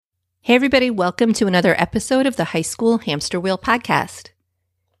Hey everybody, welcome to another episode of the High School Hamster Wheel podcast.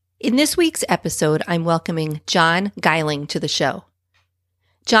 In this week's episode, I'm welcoming John Geiling to the show.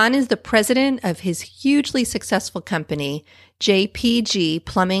 John is the president of his hugely successful company, JPG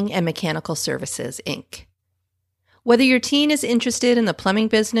Plumbing and Mechanical Services, Inc. Whether your teen is interested in the plumbing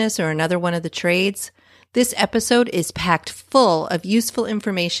business or another one of the trades, this episode is packed full of useful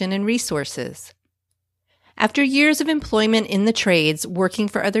information and resources. After years of employment in the trades working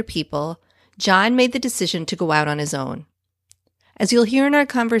for other people, John made the decision to go out on his own. As you'll hear in our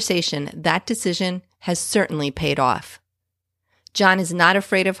conversation, that decision has certainly paid off. John is not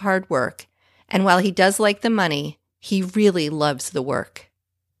afraid of hard work, and while he does like the money, he really loves the work.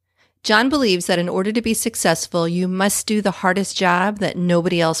 John believes that in order to be successful, you must do the hardest job that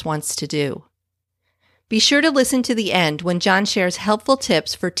nobody else wants to do. Be sure to listen to the end when John shares helpful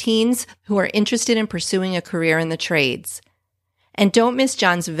tips for teens who are interested in pursuing a career in the trades. And don't miss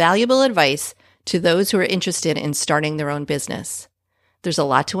John's valuable advice to those who are interested in starting their own business. There's a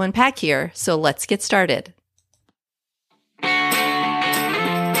lot to unpack here, so let's get started.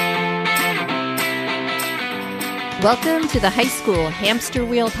 Welcome to the High School Hamster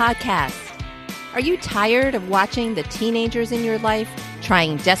Wheel podcast. Are you tired of watching the teenagers in your life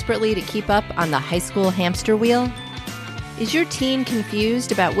trying desperately to keep up on the high school hamster wheel? Is your teen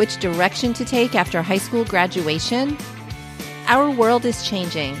confused about which direction to take after high school graduation? Our world is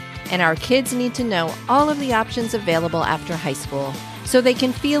changing, and our kids need to know all of the options available after high school so they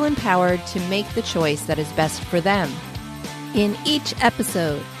can feel empowered to make the choice that is best for them. In each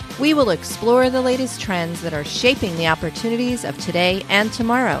episode, we will explore the latest trends that are shaping the opportunities of today and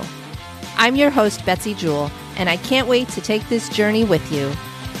tomorrow. I'm your host, Betsy Jewell, and I can't wait to take this journey with you.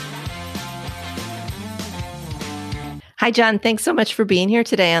 Hi, John. Thanks so much for being here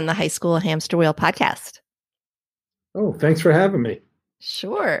today on the High School Hamster Wheel podcast. Oh, thanks for having me.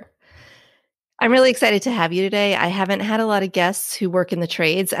 Sure. I'm really excited to have you today. I haven't had a lot of guests who work in the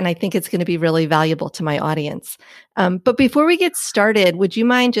trades, and I think it's going to be really valuable to my audience. But before we get started, would you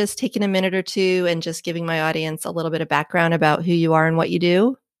mind just taking a minute or two and just giving my audience a little bit of background about who you are and what you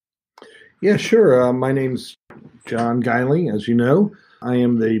do? Yeah, sure. My name's John Geiling, as you know. I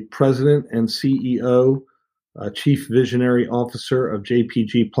am the president and CEO, Chief Visionary Officer of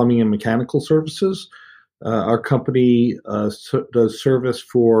JPG Plumbing and Mechanical Services. Our company does service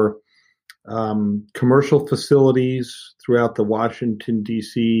for commercial facilities throughout the Washington,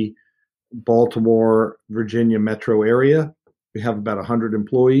 D.C., Baltimore, Virginia metro area. We have about 100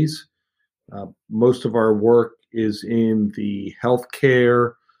 employees. Most of our work is in the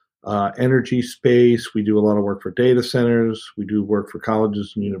healthcare, energy space. We do a lot of work for data centers. We do work for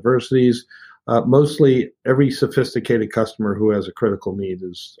colleges and universities. Mostly every sophisticated customer who has a critical need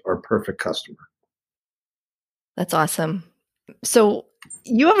is our perfect customer. That's awesome. So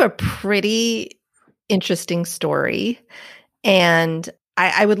you have a pretty interesting story, and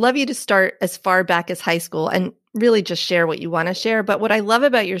I would love you to start as far back as high school and really just share what you want to share. But what I love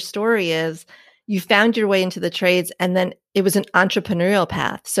about your story is you found your way into the trades, and then it was an entrepreneurial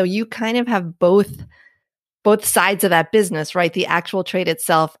path. So you kind of have both sides of that business, right? The actual trade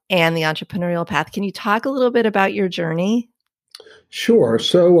itself and the entrepreneurial path. Can you talk a little bit about your journey? Sure.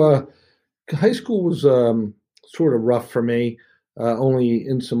 So high school was sort of rough for me, only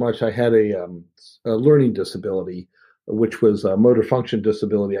in so much I had a learning disability, which was a motor function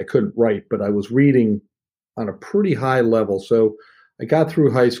disability. I couldn't write, but I was reading on a pretty high level. So I got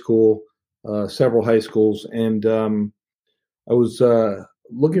through high school, several high schools, and I was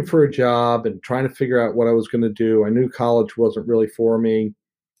looking for a job and trying to figure out what I was going to do. I knew college wasn't really for me,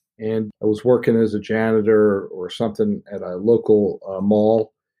 and I was working as a janitor or something at a local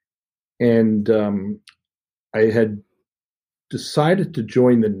mall. And I had decided to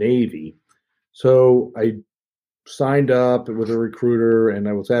join the Navy. So I signed up with a recruiter, and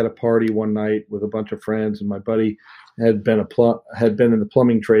I was at a party one night with a bunch of friends, and my buddy had been in the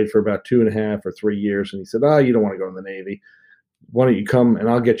plumbing trade for about 2.5 or 3 years. And he said, you don't want to go in the Navy. Why don't you come and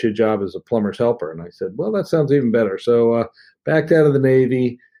I'll get you a job as a plumber's helper? And I said, well, that sounds even better. So backed out of the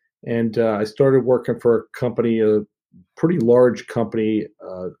Navy, and I started working for a company, a pretty large company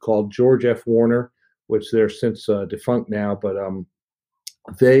called George F. Warner, which they're since defunct now. But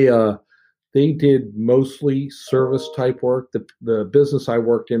they did mostly service type work. The business I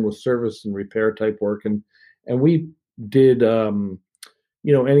worked in was service and repair type work. And we did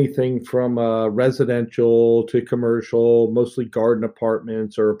anything from residential to commercial, mostly garden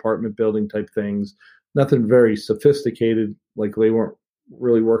apartments or apartment building type things. Nothing very sophisticated, like they weren't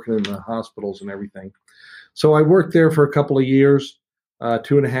really working in the hospitals and everything. So I worked there for a couple of years,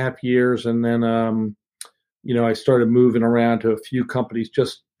 2.5 years. And then, I started moving around to a few companies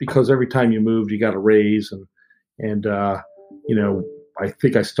just because every time you moved, you got a raise, and you know, I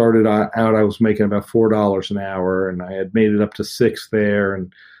think I started out, I was making about $4 an hour, and I had made it up to 6 there,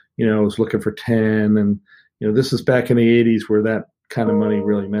 and you know, I was looking for 10, and you know, this is back in the '80s where that kind of money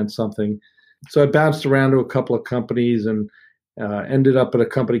really meant something. So I bounced around to a couple of companies and ended up at a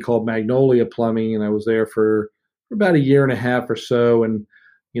company called Magnolia Plumbing, and I was there for about a year and a half or so. And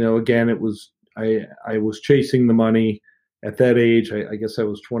you know, again, it was I was chasing the money at that age. I guess I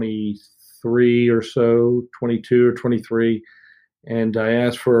was 23 or so, 22 or 23, and I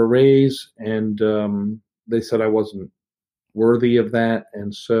asked for a raise, and they said I wasn't worthy of that,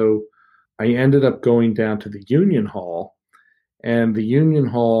 and so I ended up going down to the Union Hall, and the Union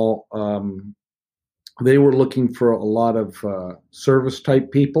Hall, they were looking for a lot of service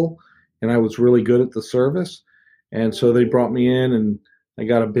type people, and I was really good at the service, and so they brought me in, and I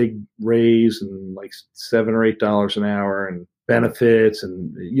got a big raise and like $7 or $8 an hour and benefits,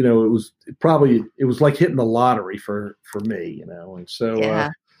 and you know, it was like hitting the lottery for me, you know, and so Yeah.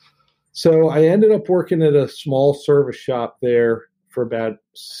 so I ended up working at a small service shop there for about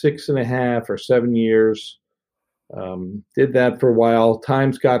 6.5 or 7 years. Did that for a while.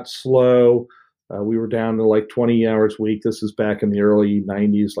 Times got slow. We were down to like 20 hours a week. This is back in the early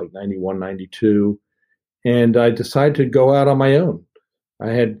 90s, like 91, 92. And I decided to go out on my own. I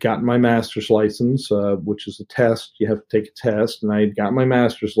had gotten my master's license, which is a test. You have to take a test. And I had got my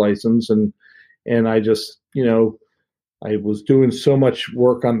master's license. And I just, you know, I was doing so much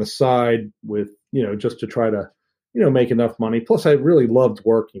work on the side with, you know, just to try to, you know, make enough money. Plus, I really loved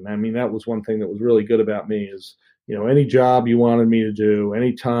working. I mean, that was one thing that was really good about me is, you know, any job you wanted me to do,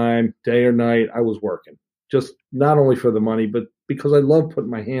 anytime, day or night, I was working. Just not only for the money, but because I love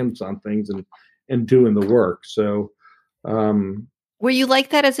putting my hands on things and doing the work. So, Were you like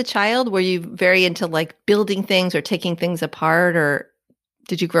that as a child? Were you very into like building things or taking things apart, or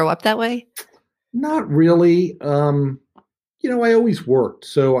did you grow up that way? not really. You know, I always worked,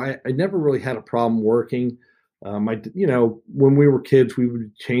 so I never really had a problem working. You know, when we were kids, we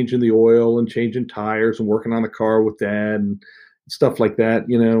would changing the oil and changing tires and working on the car with dad and stuff like that.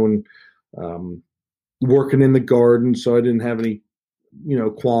 You know, and um, working in the garden, so I didn't have any, you know,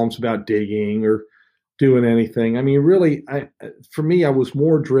 qualms about digging or doing anything. I mean, really, for me, I was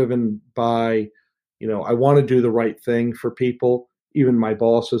more driven by, you know, I want to do the right thing for people, even my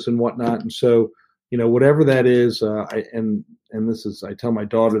bosses and whatnot. And so, you know, whatever that is, and this is, I tell my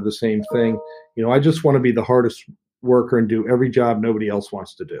daughter the same thing. You know, I just want to be the hardest worker and do every job nobody else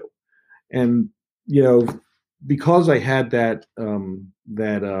wants to do. And you know, because I had that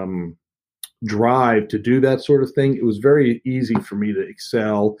drive to do that sort of thing, it was very easy for me to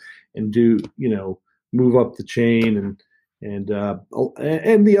excel and do, you know, move up the chain. And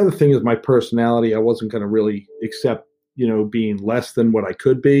the other thing is my personality. I wasn't going to really accept, you know, being less than what I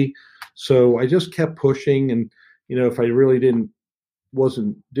could be. So I just kept pushing. And, you know, if I really didn't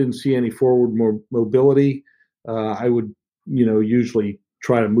see any forward mobility, I would, you know, usually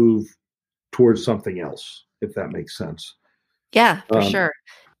try to move towards something else, if that makes sense. Yeah, for sure.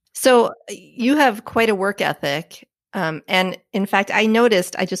 So you have quite a work ethic. And in fact, I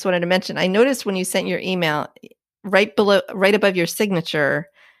just wanted to mention, I noticed when you sent your email right above your signature,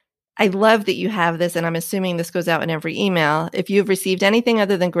 I love that you have this, and I'm assuming this goes out in every email. If you've received anything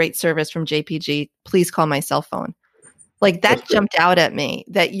other than great service from JPG, please call my cell phone. Like that jumped out at me,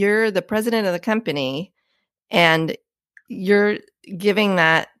 that you're the president of the company and you're giving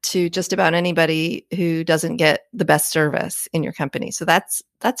that to just about anybody who doesn't get the best service in your company. So that's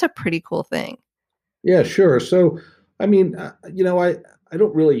a pretty cool thing. Yeah, sure. So, I mean, you know,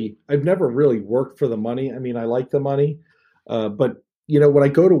 I've never really worked for the money. I mean, I like the money, but you know, when I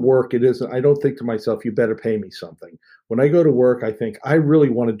go to work, I don't think to myself, you better pay me something. When I go to work, I think I really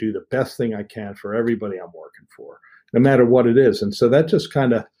want to do the best thing I can for everybody I'm working for, no matter what it is. And so that just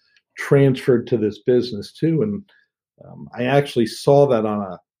kind of transferred to this business too. And I actually saw that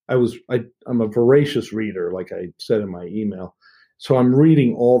I'm a voracious reader, like I said in my email. So I'm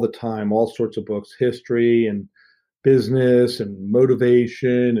reading all the time, all sorts of books, history and business and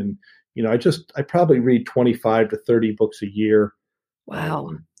motivation. And, you know, I probably read 25 to 30 books a year. Wow.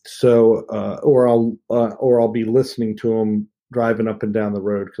 Or I'll be listening to them driving up and down the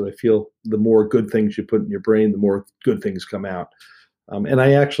road, because I feel the more good things you put in your brain, the more good things come out. And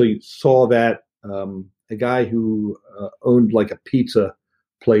I actually saw that a guy who owned like a pizza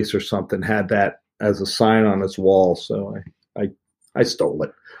place or something had that as a sign on his wall. So I stole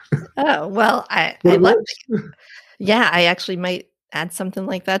it. Oh, well, I love it. Yeah, I actually might add something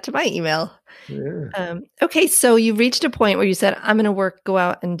like that to my email. Yeah. Okay, so you reached a point where you said, I'm going to go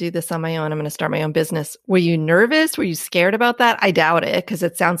out and do this on my own. I'm going to start my own business. Were you nervous? Were you scared about that? I doubt it, because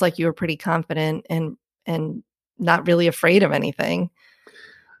it sounds like you were pretty confident and not really afraid of anything.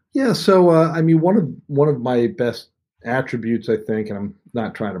 Yeah. So, I mean, one of my best attributes, I think, and I'm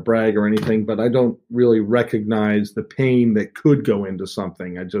not trying to brag or anything, but I don't really recognize the pain that could go into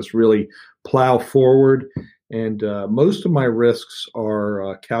something. I just really plow forward, and most of my risks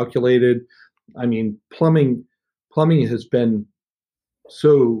are calculated. I mean, plumbing has been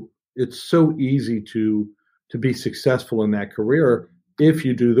it's so easy to be successful in that career if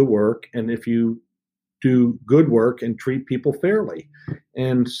you do the work and if you do good work and treat people fairly.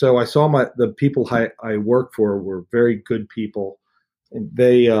 And so I saw the people I work for were very good people, and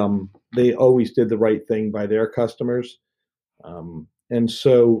they always did the right thing by their customers. And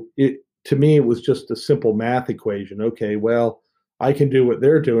so to me it was just a simple math equation. Okay, well, I can do what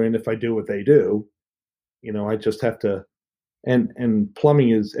they're doing if I do what they do. I just have to. And plumbing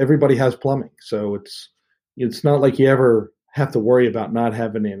is everybody has plumbing, so it's not like you ever have to worry about not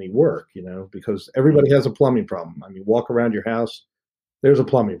having any work, because everybody has a plumbing problem. I mean, walk around your house, there's a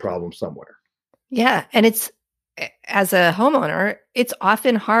plumbing problem somewhere. Yeah. And as a homeowner, it's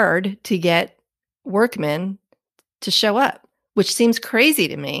often hard to get workmen to show up, which seems crazy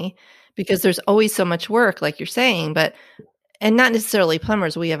to me because there's always so much work, like you're saying, and not necessarily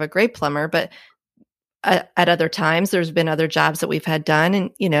plumbers. We have a great plumber, but at other times, there's been other jobs that we've had done, and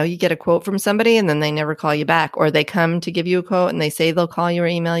you get a quote from somebody and then they never call you back, or they come to give you a quote and they say they'll call you or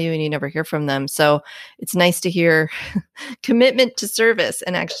email you and you never hear from them. So it's nice to hear commitment to service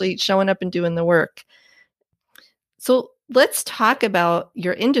and actually showing up and doing the work. So let's talk about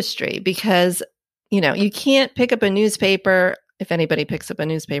your industry, because you can't pick up a newspaper, if anybody picks up a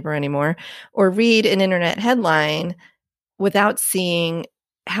newspaper anymore, or read an internet headline without seeing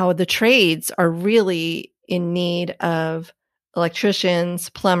how the trades are really in need of electricians,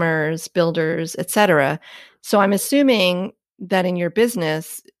 plumbers, builders, etc. So I'm assuming that in your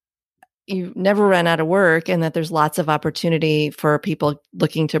business, you never run out of work and that there's lots of opportunity for people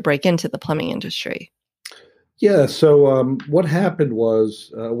looking to break into the plumbing industry. Yeah. So what happened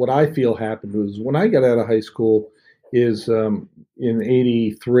was, what I feel happened was when I got out of high school is in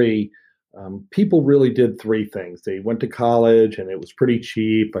 '83. People really did three things. They went to college and it was pretty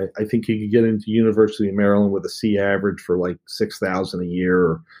cheap. I think you could get into University of Maryland with a C average for like 6,000 a year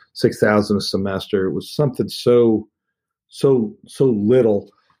or 6,000 a semester. It was something so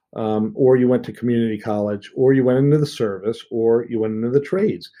little. Or you went to community college, or you went into the service, or you went into the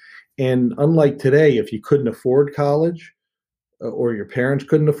trades. And unlike today, if you couldn't afford college, or your parents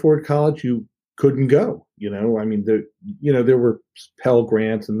couldn't afford college, you couldn't go. I mean, there were Pell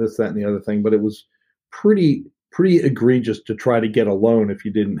Grants and this, that, and the other thing, but it was pretty egregious to try to get a loan if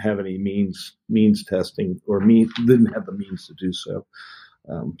you didn't have any means testing or didn't have the means to do so.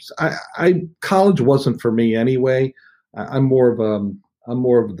 College wasn't for me anyway. I'm more of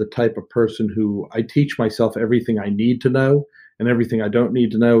the type of person who I teach myself everything I need to know, and everything I don't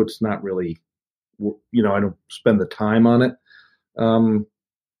need to know, it's not really, I don't spend the time on it.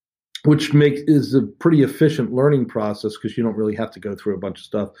 Which is a pretty efficient learning process because you don't really have to go through a bunch of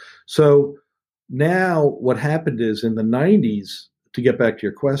stuff. So now what happened is in the 90s, to get back to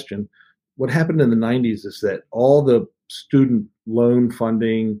your question, what happened in the 90s is that all the student loan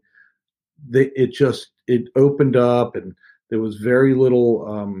funding, it opened up, and there was very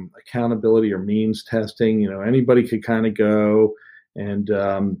little accountability or means testing. Anybody could kind of go, and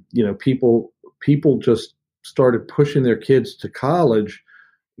people just started pushing their kids to college,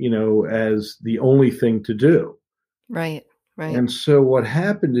 as the only thing to do. Right. And so what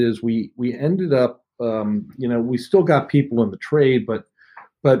happened is we ended up, we still got people in the trade, but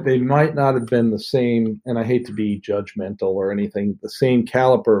they might not have been the same, and I hate to be judgmental or anything, the same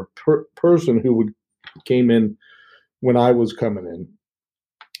caliber person who came in when I was coming in.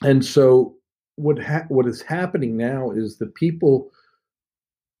 And so what is happening now is the people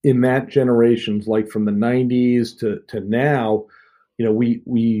in that generations, like from the 90s to now,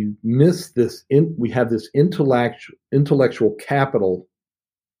 we miss this. We have this intellectual capital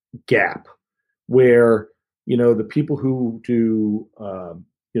gap where the people who do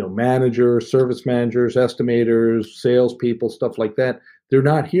managers, service managers, estimators, salespeople, stuff like that, they're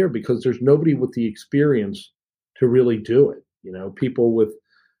not here because there's nobody with the experience to really do it. People with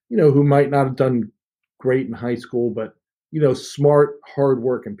who might not have done great in high school, but smart,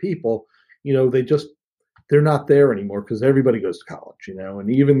 hardworking people, they're not there anymore because everybody goes to college, and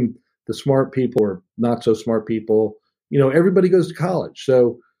even the smart people or not so smart people, everybody goes to college.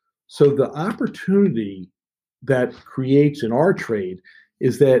 So the opportunity that creates in our trade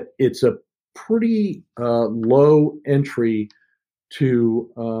is that it's a pretty low entry to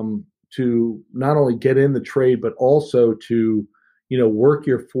not only get in the trade, but also to, work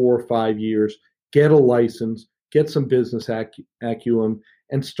your 4 or 5 years, get a license, get some business acumen,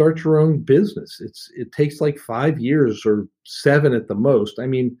 and start your own business. It takes like 5 years or 7 at the most. I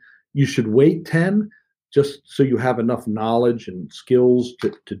mean, you should wait 10 just so you have enough knowledge and skills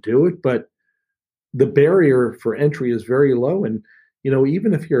to do it. But the barrier for entry is very low. And,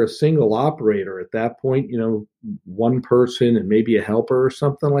 even if you're a single operator at that point, one person and maybe a helper or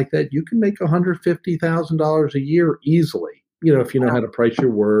something like that, you can make $150,000 a year easily, if you know how to price your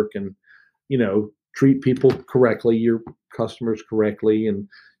work and, treat people correctly, your customers correctly, and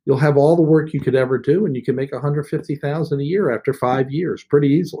you'll have all the work you could ever do, and you can make $150,000 a year after 5 years pretty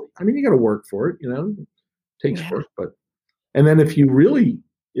easily. I mean, you got to work for it, it takes work, and then if you really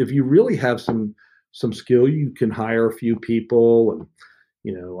have some skill, you can hire a few people,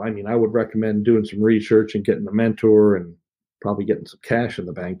 and I would recommend doing some research and getting a mentor, and probably getting some cash in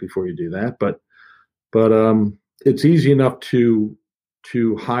the bank before you do that. But it's easy enough to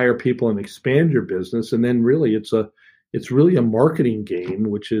hire people and expand your business, and then really it's really a marketing game,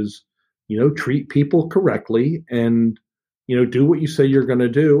 which is treat people correctly and do what you say you're going to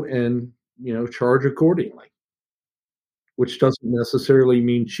do, and charge accordingly, which doesn't necessarily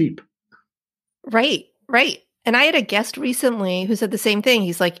mean cheap. Right. And I had a guest recently who said the same thing.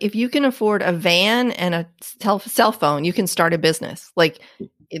 He's like, if you can afford a van and a cell phone, you can start a business. Like,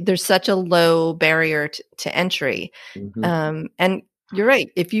 there's such a low barrier to entry. Mm-hmm. And you're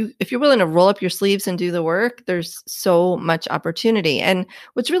right. If you're willing to roll up your sleeves and do the work, there's so much opportunity. And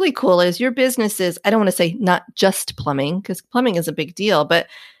what's really cool is your business is, I don't want to say not just plumbing, because plumbing is a big deal, but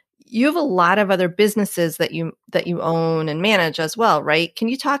you have a lot of other businesses that you own and manage as well, right? Can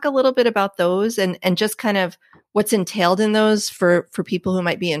you talk a little bit about those and just kind of what's entailed in those for people who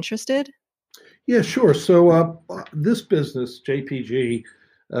might be interested? Yeah, sure. So this business, JPG,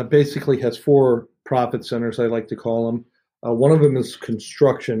 basically has 4 profit centers, I like to call them. One of them is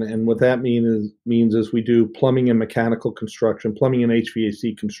construction, and what that means is we do plumbing and mechanical construction, plumbing and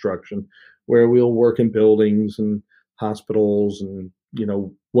HVAC construction, where we'll work in buildings and hospitals and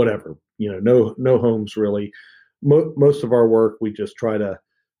whatever, no homes really. Most of our work, we just try to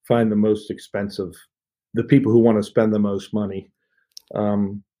find the most expensive, the people who want to spend the most money.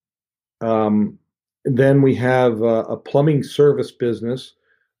 Then we have a plumbing service business,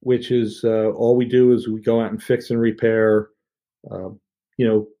 which is all we do is we go out and fix and repair,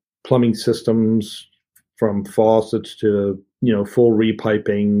 plumbing systems from faucets to, full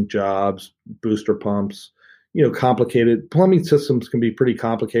repiping jobs, booster pumps. Complicated plumbing systems can be pretty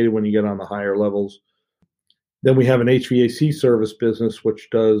complicated when you get on the higher levels. Then we have an HVAC service business, which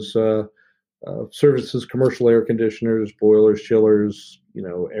does services, commercial air conditioners, boilers, chillers,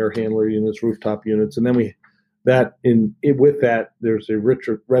 air handler units, rooftop units. And then with that, there's a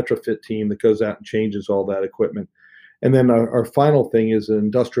retrofit team that goes out and changes all that equipment. And then our final thing is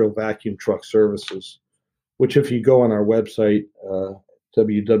industrial vacuum truck services, which if you go on our website,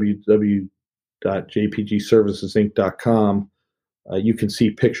 www.jpgservicesinc.com, you can see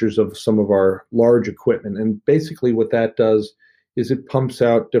pictures of some of our large equipment. And basically what that does is it pumps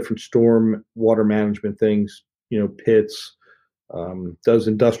out different storm water management things, pits, does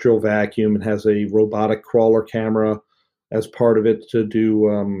industrial vacuum, and has a robotic crawler camera as part of it to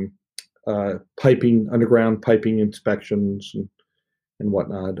do underground piping inspections and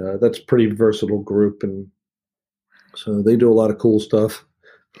whatnot. That's a pretty versatile group, and so they do a lot of cool stuff.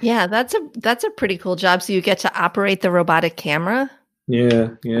 Yeah, that's a pretty cool job. So you get to operate the robotic camera?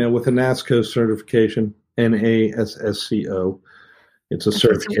 Yeah, with a NASSCO certification, NASSCO. It's a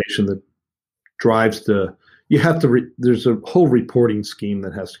certification that drives there's a whole reporting scheme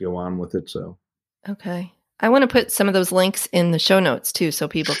that has to go on with it. So, okay. I want to put some of those links in the show notes too, so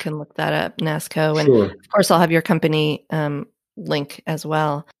people can look that up, NASSCO. And sure. Of course, I'll have your company link as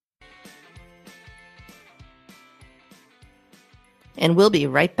well. And we'll be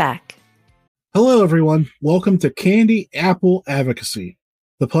right back. Hello, everyone. Welcome to Candy Apple Advocacy,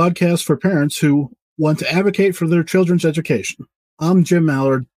 the podcast for parents who want to advocate for their children's education. I'm Jim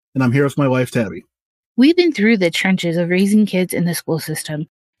Mallard, and I'm here with my wife, Tabby. We've been through the trenches of raising kids in the school system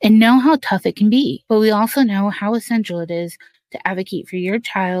and know how tough it can be, but we also know how essential it is to advocate for your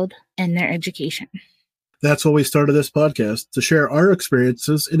child and their education. That's why we started this podcast, to share our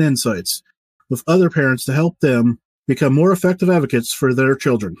experiences and insights with other parents to help them become more effective advocates for their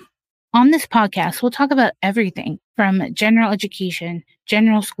children. On this podcast, we'll talk about everything from general education,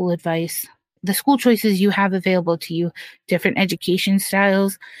 general school advice, the school choices you have available to you, different education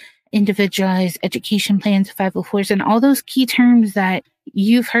styles, individualized education plans, 504s, and all those key terms that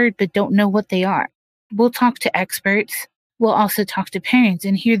you've heard but don't know what they are. We'll talk to experts. We'll also talk to parents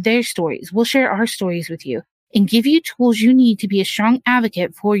and hear their stories. We'll share our stories with you and give you tools you need to be a strong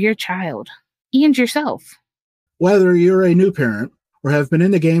advocate for your child and yourself. Whether you're a new parent or have been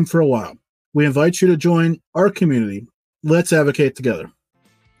in the game for a while, we invite you to join our community. Let's advocate together.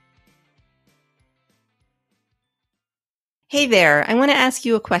 Hey there, I want to ask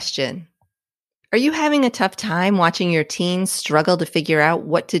you a question. Are you having a tough time watching your teens struggle to figure out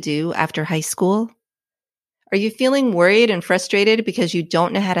what to do after high school? Are you feeling worried and frustrated because you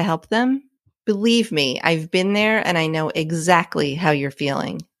don't know how to help them? Believe me, I've been there and I know exactly how you're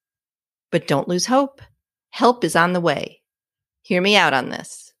feeling. But don't lose hope. Help is on the way. Hear me out on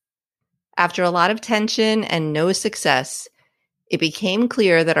this. After a lot of tension and no success, it became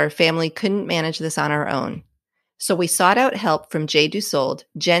clear that our family couldn't manage this on our own. So we sought out help from Jay Dussault,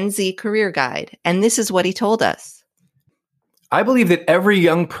 Gen Z career guide, and this is what he told us. I believe that every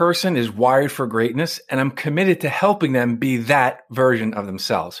young person is wired for greatness, and I'm committed to helping them be that version of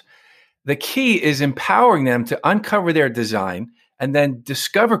themselves. The key is empowering them to uncover their design and then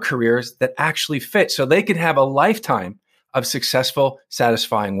discover careers that actually fit so they can have a lifetime of successful,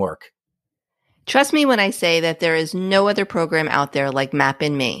 satisfying work. Trust me when I say that there is no other program out there like Map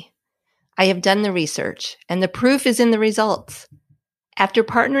in Me. I have done the research, and the proof is in the results. After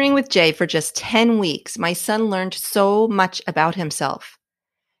partnering with Jay for just 10 weeks, my son learned so much about himself.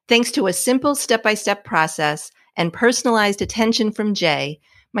 Thanks to a simple step-by-step process and personalized attention from Jay,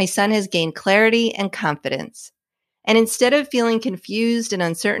 my son has gained clarity and confidence. And instead of feeling confused and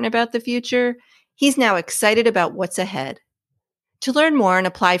uncertain about the future, he's now excited about what's ahead. To learn more and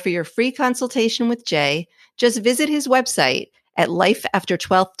apply for your free consultation with Jay, just visit his website at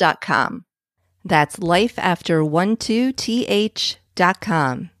lifeafter12th.com. That's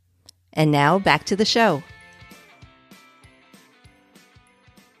lifeafter12th.com. And now back to the show.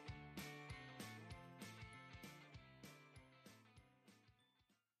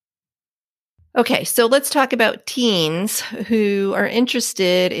 Okay, so let's talk about teens who are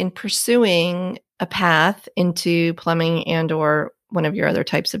interested in pursuing a path into plumbing and or one of your other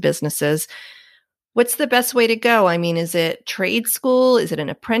types of businesses. What's the best way to go? I mean, is it trade school? Is it an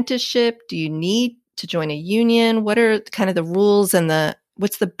apprenticeship? Do you need to join a union? What are kind of the rules and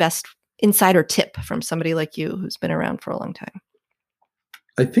what's the best insider tip from somebody like you who's been around for a long time?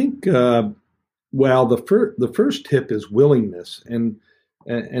 I think, the first tip is willingness and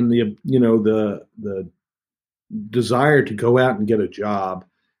the desire to go out and get a job,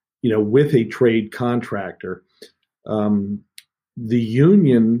 with a trade contractor. The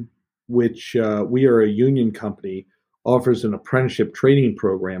union, which we are a union company, offers an apprenticeship training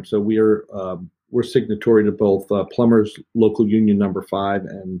program. So we're signatory to both Plumbers Local Union number 5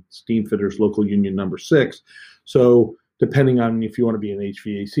 and Steamfitters Local Union number 6. So depending on if you want to be an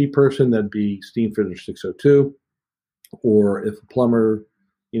HVAC person, that'd be Steamfitters 602, or if a plumber,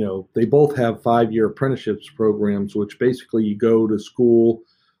 they both have 5-year apprenticeships programs, which basically you go to school.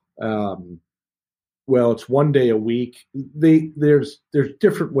 It's 1 day a week. There's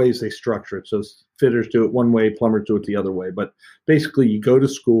different ways they structure it. So fitters do it one way, plumbers do it the other way. But basically, you go to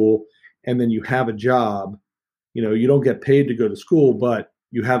school and then you have a job. You don't get paid to go to school, but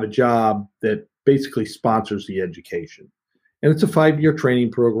you have a job that basically sponsors the education. And it's a 5-year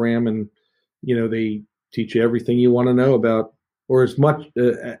training program, and they teach you everything you want to know about, or as much,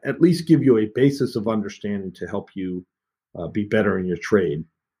 at least give you a basis of understanding to help you be better in your trade.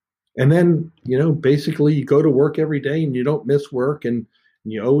 And then, basically you go to work every day and you don't miss work, and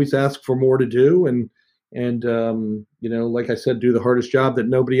you always ask for more to do. And like I said, do the hardest job that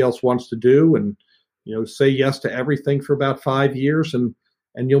nobody else wants to do. And, say yes to everything for about 5 years, and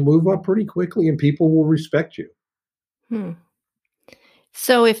you'll move up pretty quickly and people will respect you.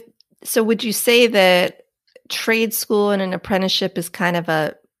 So would you say that trade school and an apprenticeship is kind of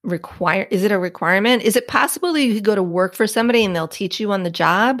is it a requirement? Is it possible that you could go to work for somebody and they'll teach you on the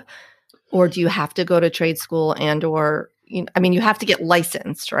job? Or do you have to go to trade school you have to get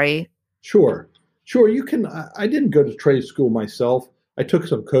licensed, right? Sure. You can. I didn't go to trade school myself. I took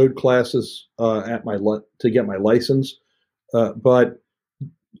some code classes to get my license, but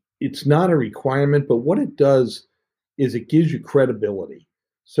it's not a requirement. But what it does is it gives you credibility.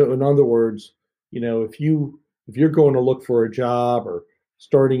 So in other words, if you're going to look for a job or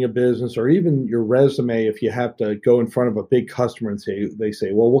starting a business, or even your resume, if you have to go in front of a big customer and they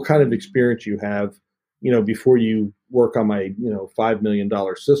say, well, what kind of experience you have, before you work on my, $5 million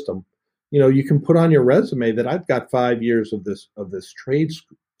system, you can put on your resume that I've got 5 years of this trade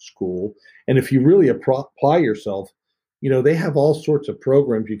school. And if you really apply yourself, they have all sorts of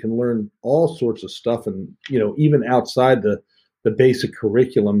programs. You can learn all sorts of stuff, and even outside the basic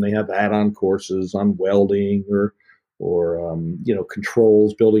curriculum, they have add-on courses on welding or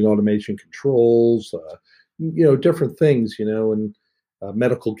controls, building automation controls, different things, and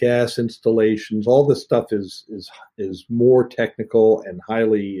medical gas installations. All this stuff is more technical and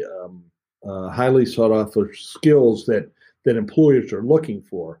highly sought after skills that employers are looking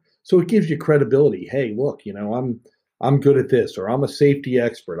for. So it gives you credibility. Hey, look, I'm good at this, or I'm a safety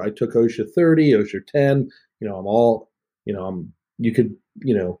expert. I took OSHA 30, OSHA 10.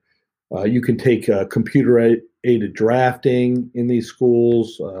 You can take computer aided drafting in these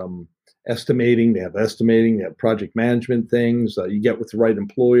schools, estimating. They have project management things. You get with the right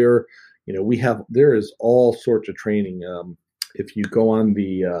employer. There is all sorts of training. If you go on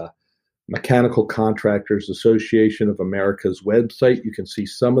the Mechanical Contractors Association of America's website, you can see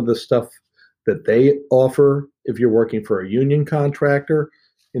some of the stuff that they offer if you're working for a union contractor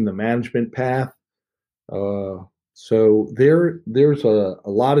in the management path. So there's a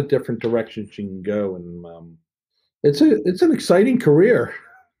lot of different directions you can go, and it's an exciting career.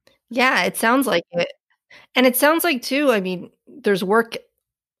 Yeah, it sounds like it. And it sounds like, too, I mean, there's work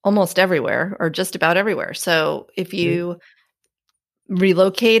almost everywhere or just about everywhere. So if you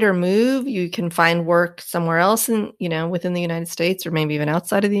relocate or move, you can find work somewhere else within the United States or maybe even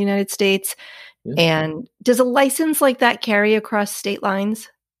outside of the United States. Yeah. And does a license like that carry across state lines?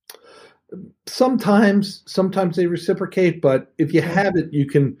 Sometimes they reciprocate, but if you have it, you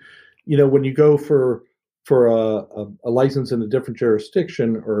can, when you go for a license in a different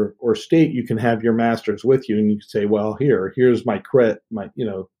jurisdiction or state, you can have your master's with you, and you can say, well, here's my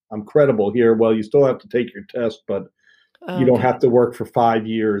I'm credible here. Well, you still have to take your test, but you don't have to work for 5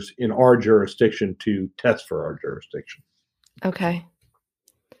 years in our jurisdiction to test for our jurisdiction. Okay.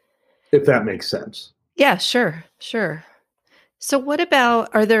 If that makes sense. Yeah, sure. So what about,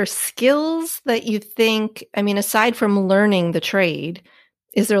 are there skills that you think, aside from learning the trade,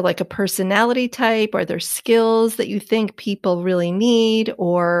 is there like a personality type? Are there skills that you think people really need?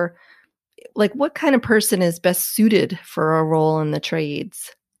 Or like what kind of person is best suited for a role in the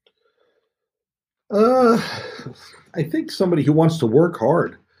trades? I think somebody who wants to work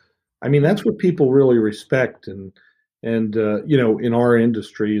hard. That's what people really respect. And in our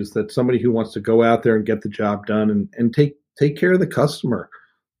industry is that somebody who wants to go out there and get the job done and take care of the customer.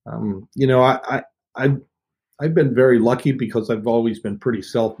 I've been very lucky because I've always been pretty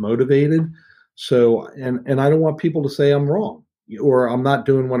self-motivated. So, and I don't want people to say I'm wrong or I'm not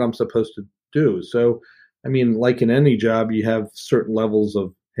doing what I'm supposed to do. So, like in any job, you have certain levels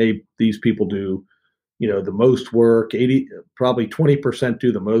of, hey, these people do, the most work, probably 20%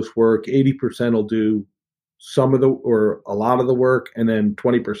 do the most work, 80% will do some of or a lot of the work, and then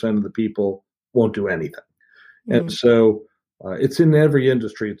 20% of the people won't do anything. Mm-hmm. And so it's in every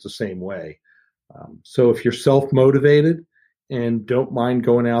industry, it's the same way. So if you're self-motivated and don't mind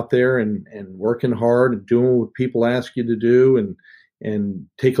going out there and working hard and doing what people ask you to do and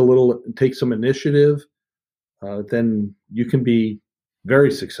take some initiative, then you can be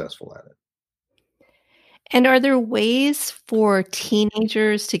very successful at it. And are there ways for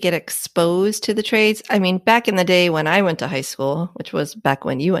teenagers to get exposed to the trades? Back in the day when I went to high school, which was back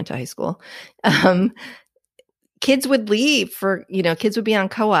when you went to high school, kids would leave kids would be on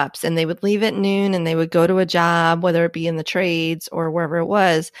co-ops and they would leave at noon and they would go to a job, whether it be in the trades or wherever it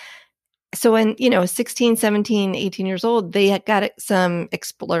was. So when, 16, 17, 18 years old, they got to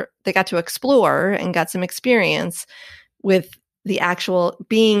explore and got some experience with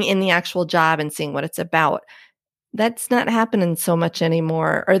being in the actual job and seeing what it's about. That's not happening so much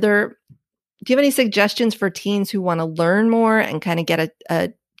anymore. Do you have any suggestions for teens who want to learn more and kind of get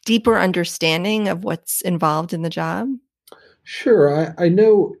a deeper understanding of what's involved in the job? Sure. I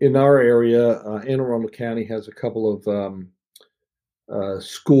know in our area, Anne Arundel County has a couple of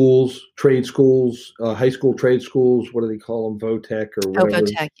schools, trade schools, high school trade schools. What do they call them? VOTEC or whatever.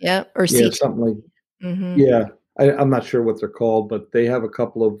 VOTEC, yeah. Or something like mm-hmm. Yeah. I'm not sure what they're called, but they have a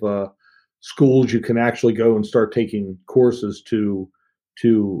couple of schools you can actually go and start taking courses to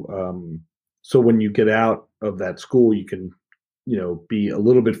so when you get out of that school, you can, be a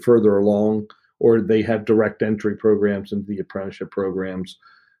little bit further along, or they have direct entry programs into the apprenticeship programs.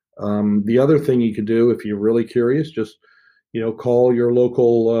 The other thing you could do if you're really curious, just, call your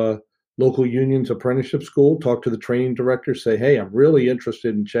local union's apprenticeship school, talk to the training director, say, hey, I'm really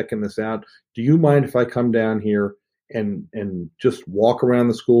interested in checking this out. Do you mind if I come down here and just walk around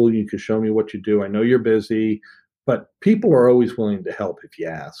the school? You can show me what you do. I know you're busy, but people are always willing to help if you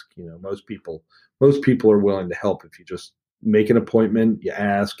ask. Most people are willing to help if you just make an appointment, you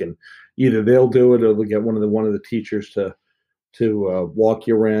ask, and either they'll do it or they'll get one of the teachers to walk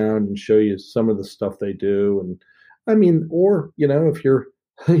you around and show you some of the stuff they do. And I mean, or, if you're,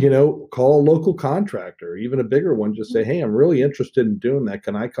 call a local contractor, even a bigger one, just say, hey, I'm really interested in doing that.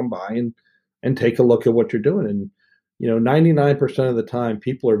 Can I come by and take a look at what you're doing? And, 99% of the time,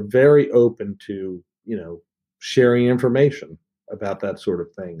 people are very open to, sharing information about that sort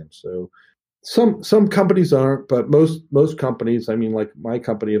of thing. And so some companies aren't, but most companies, I mean, like my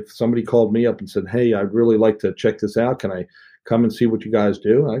company, if somebody called me up and said, hey, I'd really like to check this out, can I come and see what you guys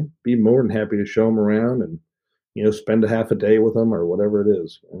do? I'd be more than happy to show them around and, spend a half a day with them or whatever it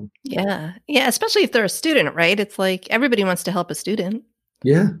is. Yeah. Yeah. Especially if they're a student, right? It's like everybody wants to help a student.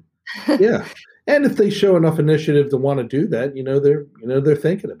 Yeah. Yeah. And if they show enough initiative to want to do that, they're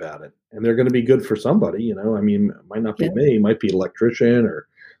thinking about it and they're going to be good for somebody, I mean, it might not be me, it might be electrician or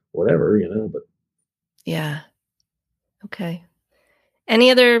whatever, but. Yeah. Okay.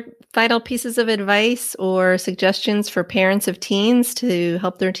 Any other final pieces of advice or suggestions for parents of teens to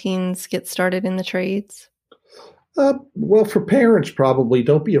help their teens get started in the trades? Well, for parents, probably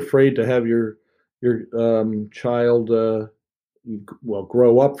don't be afraid to have your child,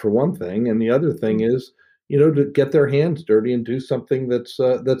 grow up for one thing, and the other thing is, to get their hands dirty and do something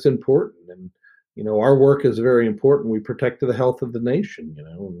that's important. And our work is very important. We protect the health of the nation.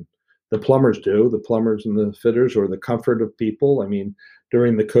 And the plumbers and the fitters, or the comfort of people. I mean,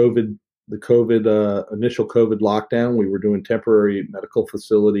 during the initial COVID lockdown, we were doing temporary medical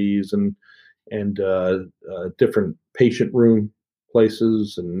facilities and different patient room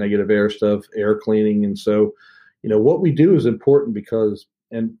places and negative air stuff, air cleaning. And so, what we do is important because,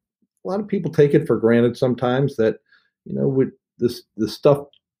 and a lot of people take it for granted sometimes that, with this stuff,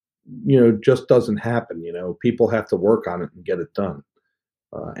 just doesn't happen. People have to work on it and get it done.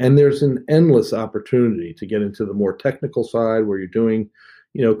 And there's an endless opportunity to get into the more technical side where you're doing,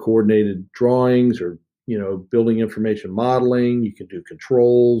 coordinated drawings or, building information modeling. You can do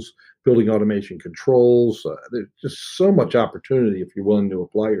controls, building automation controls. There's just so much opportunity if you're willing to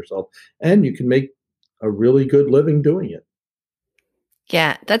apply yourself, and you can make a really good living doing it.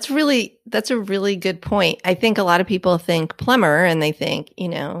 Yeah, that's a really good point. I think a lot of people think plumber and they think,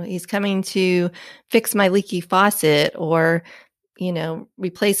 he's coming to fix my leaky faucet or,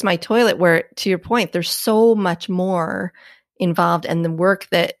 replace my toilet, where to your point, there's so much more involved, and the work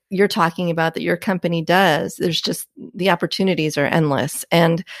that you're talking about that your company does, there's just, the opportunities are endless.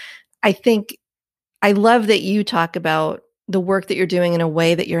 And I think I love that you talk about the work that you're doing in a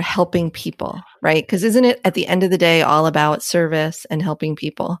way that you're helping people, right? Because isn't it at the end of the day all about service and helping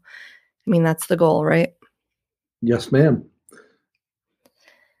people? I mean, that's the goal, right? Yes, ma'am.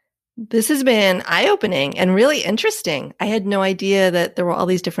 This has been eye-opening and really interesting. I had no idea that there were all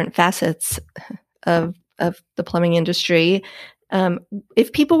these different facets of the plumbing industry.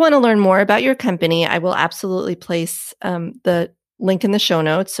 If people want to learn more about your company, I will absolutely place the link in the show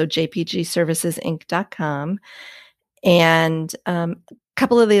notes, so jpgservicesinc.com. And a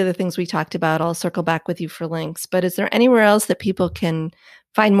couple of the other things we talked about, I'll circle back with you for links. But is there anywhere else that people can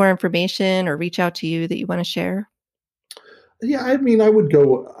find more information or reach out to you that you want to share? Yeah, I mean, I would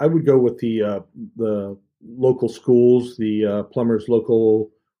go with the local schools, the plumbers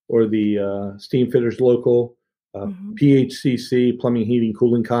local, or the steam fitters local. PHCC, Plumbing, Heating,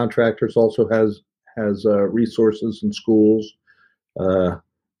 Cooling Contractors, also has resources in schools. So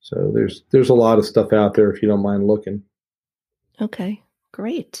there's a lot of stuff out there if you don't mind looking. Okay,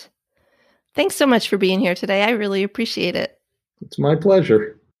 great. Thanks so much for being here today. I really appreciate it. It's my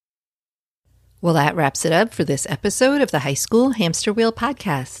pleasure. Well, that wraps it up for this episode of the High School Hamster Wheel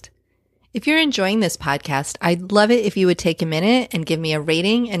Podcast. If you're enjoying this podcast, I'd love it if you would take a minute and give me a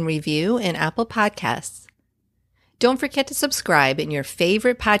rating and review in Apple Podcasts. Don't forget to subscribe in your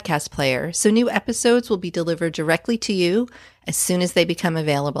favorite podcast player so new episodes will be delivered directly to you as soon as they become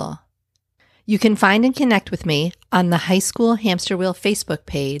available. You can find and connect with me on the High School Hamster Wheel Facebook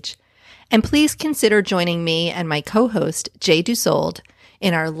page, and please consider joining me and my co-host, Jay Dusold,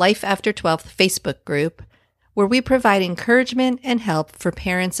 in our Life After 12th Facebook group, where we provide encouragement and help for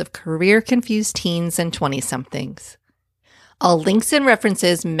parents of career-confused teens and 20-somethings. All links and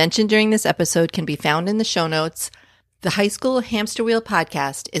references mentioned during this episode can be found in the show notes. The High School Hamster Wheel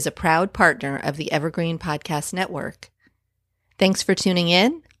Podcast is a proud partner of the Evergreen Podcast Network. Thanks for tuning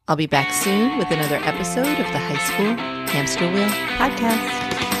in. I'll be back soon with another episode of the High School Hamster Wheel Podcast.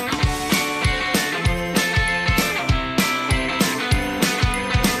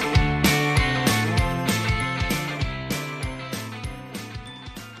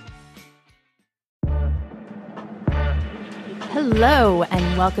 Hello,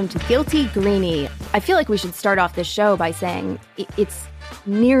 and welcome to Guilty Greenie. I feel like we should start off this show by saying it's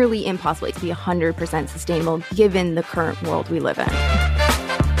nearly impossible to be 100% sustainable given the current world we live in.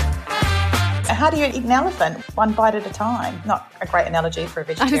 How do you eat an elephant? One bite at a time. Not a great analogy for a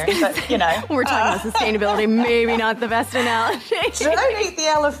vegetarian, but you know. We're talking about sustainability, maybe not the best analogy. Don't eat the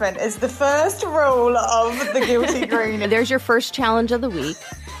elephant is the first rule of the Guilty Green. There's your first challenge of the week.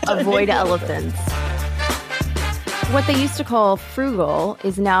 Avoid elephants. What they used to call frugal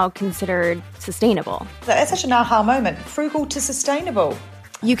is now considered sustainable. So it's such an aha moment. Frugal to sustainable.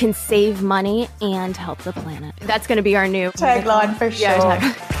 You can save money and help the planet. That's going to be our new tagline for sure.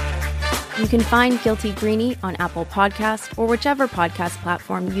 Yeah, you can find Guilty Greenie on Apple Podcasts or whichever podcast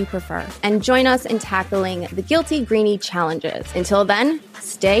platform you prefer. And join us in tackling the Guilty Greenie challenges. Until then,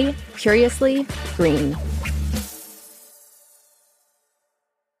 stay curiously green.